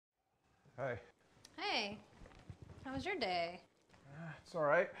Hey. Hey, how was your day? It's all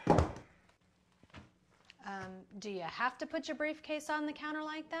right. Do you have to put your briefcase on the counter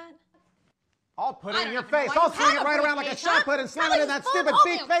like that? I'll put it in your don't even face. know why I'll you swing have it a right around like a briefcase, shot huh? put and slam How it in about that you stupid pull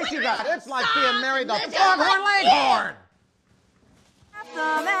beak me face you got. It's like being married to Stop. Foghorn Leghorn.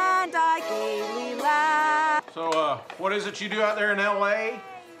 And I gaily laugh. So, what is it you do out there in L.A.?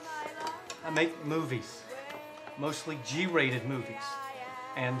 I make movies, mostly G-rated movies,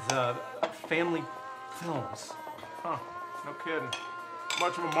 and family films. Huh, no kidding.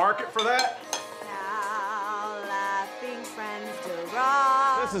 Much of a market for that? Now laughing friends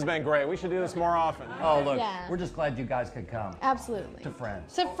deride. This has been great. We should do this more often. Oh, look, Yeah. we're just glad you guys could come. Absolutely. To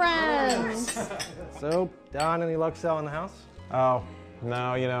friends. To friends. So, Don, any luck selling the house? Oh,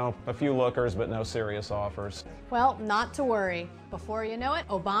 no, you know, a few lookers, but no serious offers. Well, not to worry. Before you know it,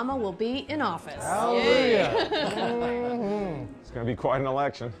 Obama will be in office. Hallelujah. It's going to be quite an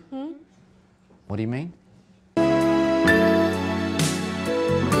election. What do you mean?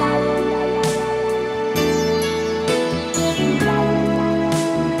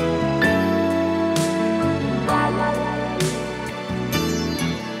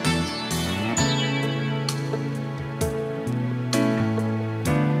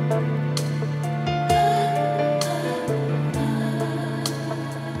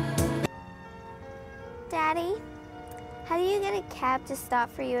 Daddy, how do you get a cab to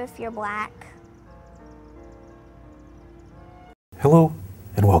stop for you if you're black? Hello,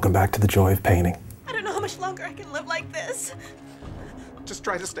 and welcome back to the joy of painting. I don't know how much longer I can live like this. Just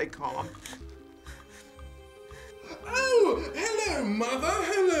try to stay calm. Oh, hello, Mother.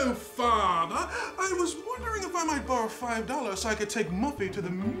 Hello, Father. I was wondering if I might borrow $5 so I could take Muffy to the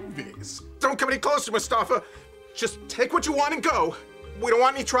movies. Don't come any closer, Mustafa. Just take what you want and go. We don't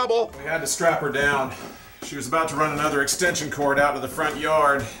want any trouble. We had to strap her down. She was about to run another extension cord out to the front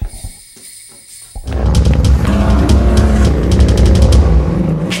yard.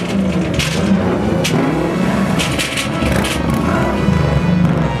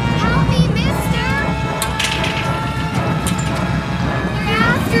 Help me, mister! They're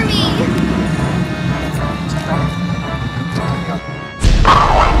after me!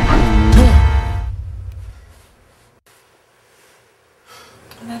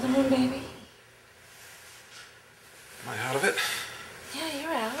 Another one, baby? Am I out of it? Yeah,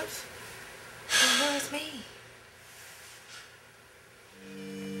 you're out. And where's me?